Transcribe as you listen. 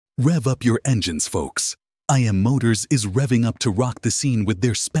Rev up your engines, folks. IM Motors is revving up to rock the scene with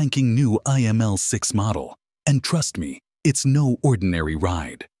their spanking new IML6 model. And trust me, it's no ordinary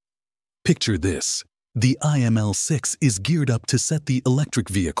ride. Picture this. The IML6 is geared up to set the electric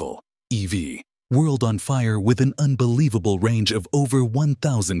vehicle, EV, world on fire with an unbelievable range of over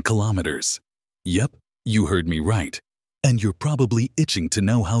 1,000 kilometers. Yep, you heard me right. And you're probably itching to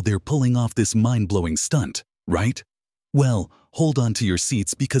know how they're pulling off this mind-blowing stunt, right? Well, hold on to your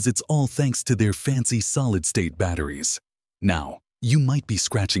seats because it's all thanks to their fancy solid-state batteries. Now, you might be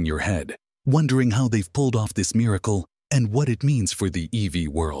scratching your head, wondering how they've pulled off this miracle and what it means for the EV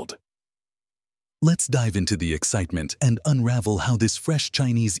world. Let's dive into the excitement and unravel how this fresh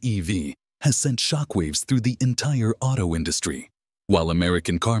Chinese EV has sent shockwaves through the entire auto industry. While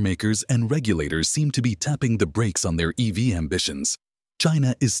American carmakers and regulators seem to be tapping the brakes on their EV ambitions,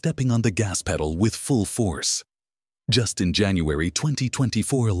 China is stepping on the gas pedal with full force. Just in January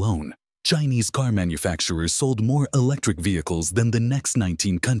 2024 alone, Chinese car manufacturers sold more electric vehicles than the next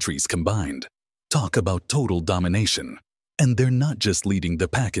 19 countries combined. Talk about total domination. And they're not just leading the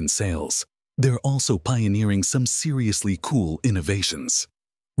pack in sales, they're also pioneering some seriously cool innovations.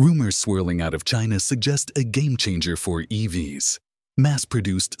 Rumors swirling out of China suggest a game-changer for EVs.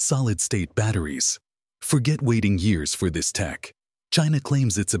 Mass-produced solid-state batteries. Forget waiting years for this tech. China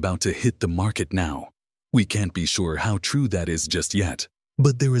claims it's about to hit the market now. We can't be sure how true that is just yet,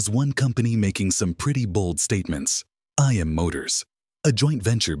 but there is one company making some pretty bold statements. IM Motors, a joint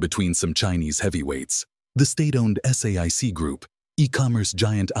venture between some Chinese heavyweights, the state-owned SAIC Group, e-commerce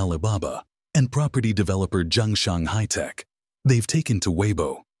giant Alibaba, and property developer Zhongshan High-Tech. They've taken to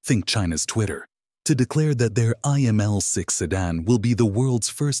Weibo, think China's Twitter, to declare that their IML6 sedan will be the world's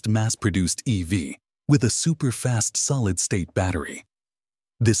first mass-produced EV with a super-fast solid-state battery.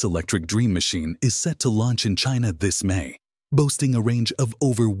 This electric dream machine is set to launch in China this May, boasting a range of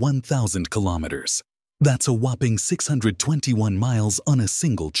over 1,000 kilometers. That's a whopping 621 miles on a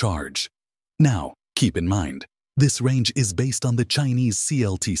single charge. Now, keep in mind, this range is based on the Chinese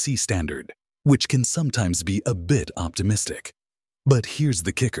CLTC standard, which can sometimes be a bit optimistic. But here's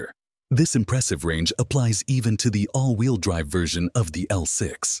the kicker. This impressive range applies even to the all-wheel drive version of the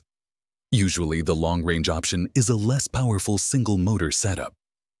L6. Usually, the long-range option is a less powerful single-motor setup.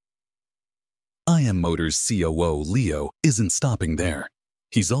 IM Motors' COO, Leo, isn't stopping there.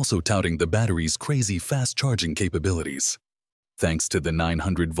 He's also touting the battery's crazy fast charging capabilities. Thanks to the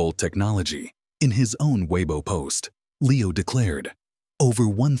 900-volt technology, in his own Weibo post, Leo declared, over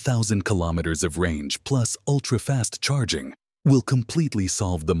 1,000 kilometers of range plus ultra-fast charging will completely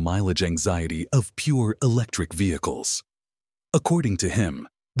solve the mileage anxiety of pure electric vehicles. According to him,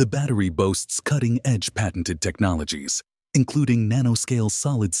 the battery boasts cutting-edge patented technologies, including nanoscale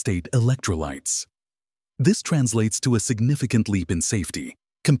solid-state electrolytes. This translates to a significant leap in safety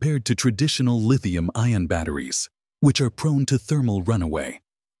compared to traditional lithium-ion batteries, which are prone to thermal runaway,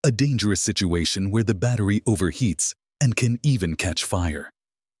 a dangerous situation where the battery overheats and can even catch fire.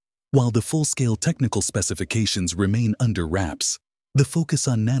 While the full-scale technical specifications remain under wraps, the focus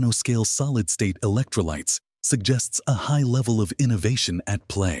on nanoscale solid-state electrolytes suggests a high level of innovation at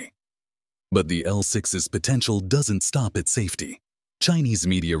play. But the L6's potential doesn't stop at safety. Chinese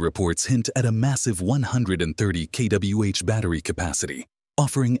media reports hint at a massive 130 kWh battery capacity,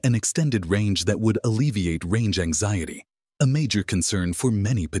 offering an extended range that would alleviate range anxiety, a major concern for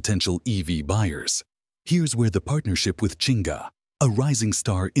many potential EV buyers. Here's where the partnership with Qingga, a rising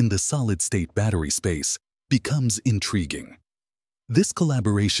star in the solid-state battery space, becomes intriguing. This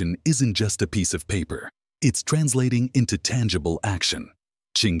collaboration isn't just a piece of paper, it's translating into tangible action.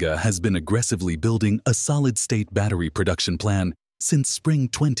 Qingga has been aggressively building a solid-state battery production plan since spring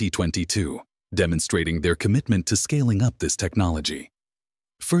 2022, demonstrating their commitment to scaling up this technology.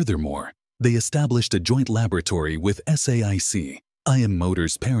 Furthermore, they established a joint laboratory with SAIC, IM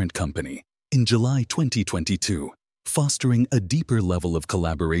Motors' parent company, in July 2022, fostering a deeper level of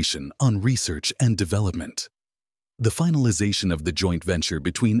collaboration on research and development. The finalization of the joint venture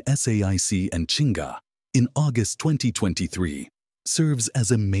between SAIC and Qingga in August 2023 serves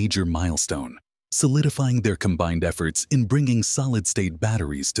as a major milestone, solidifying their combined efforts in bringing solid-state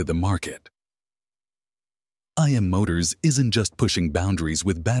batteries to the market. IM Motors isn't just pushing boundaries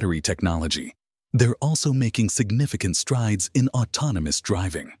with battery technology, they're also making significant strides in autonomous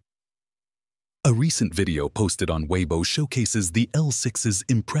driving. A recent video posted on Weibo showcases the L6's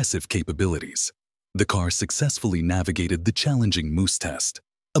impressive capabilities. The car successfully navigated the challenging Moose test,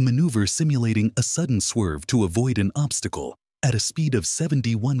 a maneuver simulating a sudden swerve to avoid an obstacle at a speed of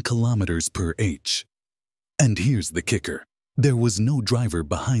 71 kilometers per h. And here's the kicker. There was no driver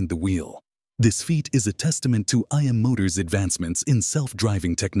behind the wheel. This feat is a testament to IM Motors' advancements in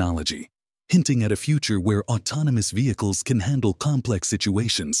self-driving technology, hinting at a future where autonomous vehicles can handle complex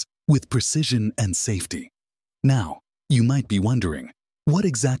situations with precision and safety. Now, you might be wondering, what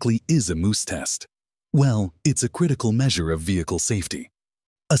exactly is a moose test? Well, it's a critical measure of vehicle safety,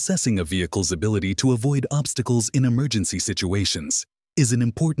 assessing a vehicle's ability to avoid obstacles in emergency situations is an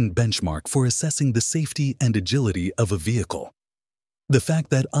important benchmark for assessing the safety and agility of a vehicle. The fact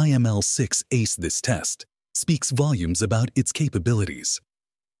that IML6 aced this test speaks volumes about its capabilities.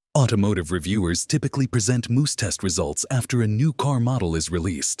 Automotive reviewers typically present moose test results after a new car model is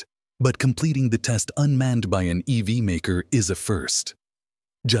released, but completing the test unmanned by an EV maker is a first.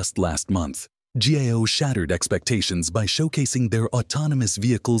 Just last month, GAO shattered expectations by showcasing their autonomous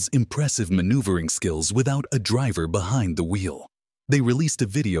vehicle's impressive maneuvering skills without a driver behind the wheel. They released a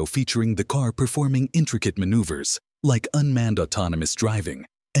video featuring the car performing intricate maneuvers, like unmanned autonomous driving,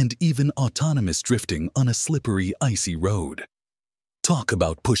 and even autonomous drifting on a slippery, icy road. Talk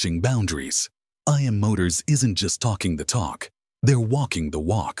about pushing boundaries. IM Motors isn't just talking the talk, they're walking the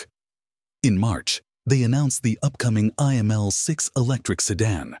walk. In March, they announced the upcoming IML6 electric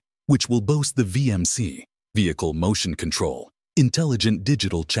sedan, which will boast the VMC, Vehicle Motion Control, Intelligent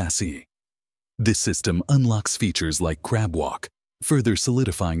Digital Chassis. This system unlocks features like crab walk, further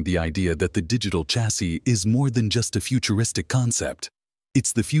solidifying the idea that the digital chassis is more than just a futuristic concept.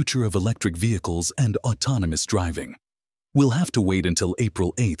 It's the future of electric vehicles and autonomous driving. We'll have to wait until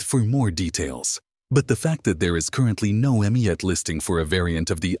April 8th for more details, but the fact that there is currently no MET listing for a variant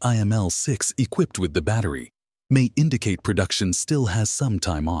of the IML6 equipped with the battery may indicate production still has some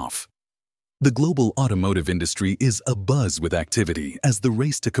time off. The global automotive industry is abuzz with activity as the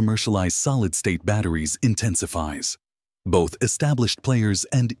race to commercialize solid-state batteries intensifies. Both established players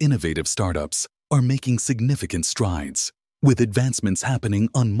and innovative startups are making significant strides, with advancements happening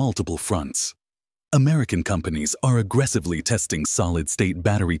on multiple fronts. American companies are aggressively testing solid-state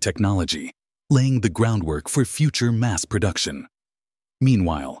battery technology, laying the groundwork for future mass production.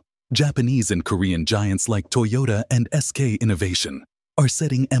 Meanwhile, Japanese and Korean giants like Toyota and SK Innovation are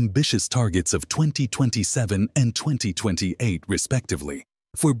setting ambitious targets of 2027 and 2028 respectively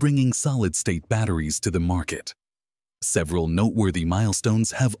for bringing solid-state batteries to the market. Several noteworthy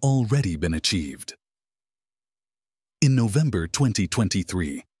milestones have already been achieved. In November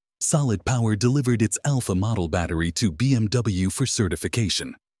 2023, Solid Power delivered its Alpha model battery to BMW for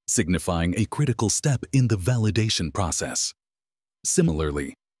certification, signifying a critical step in the validation process.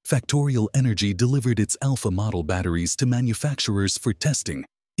 Similarly, Factorial Energy delivered its Alpha model batteries to manufacturers for testing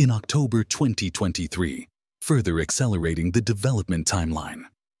in October 2023, further accelerating the development timeline.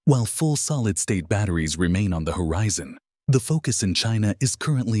 While full solid-state batteries remain on the horizon, the focus in China is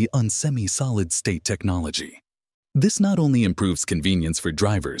currently on semi-solid-state technology. This not only improves convenience for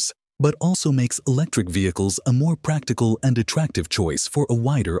drivers, but also makes electric vehicles a more practical and attractive choice for a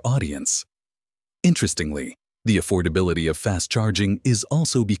wider audience. Interestingly, the affordability of fast charging is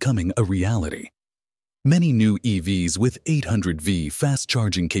also becoming a reality. Many new EVs with 800V fast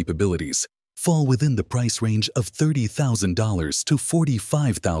charging capabilities fall within the price range of $30,000 to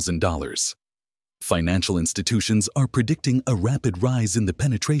 $45,000. Financial institutions are predicting a rapid rise in the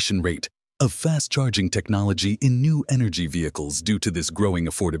penetration rate of fast charging technology in new energy vehicles due to this growing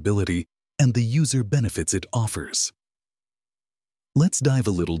affordability and the user benefits it offers. Let's dive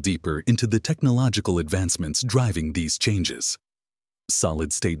a little deeper into the technological advancements driving these changes.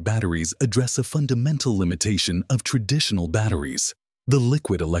 Solid-state batteries address a fundamental limitation of traditional batteries, the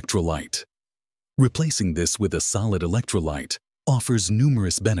liquid electrolyte. Replacing this with a solid electrolyte offers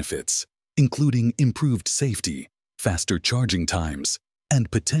numerous benefits, including improved safety, faster charging times,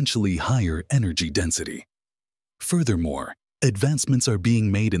 and potentially higher energy density. Furthermore, advancements are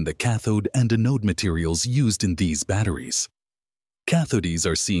being made in the cathode and anode materials used in these batteries. Cathodes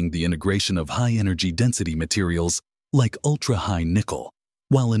are seeing the integration of high-energy density materials like ultra-high nickel,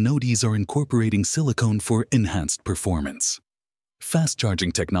 while anodes are incorporating silicone for enhanced performance.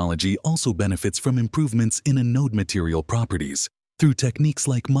 Fast-charging technology also benefits from improvements in anode material properties through techniques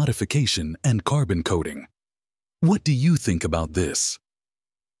like modification and carbon coating. What do you think about this?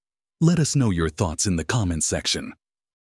 Let us know your thoughts in the comments section.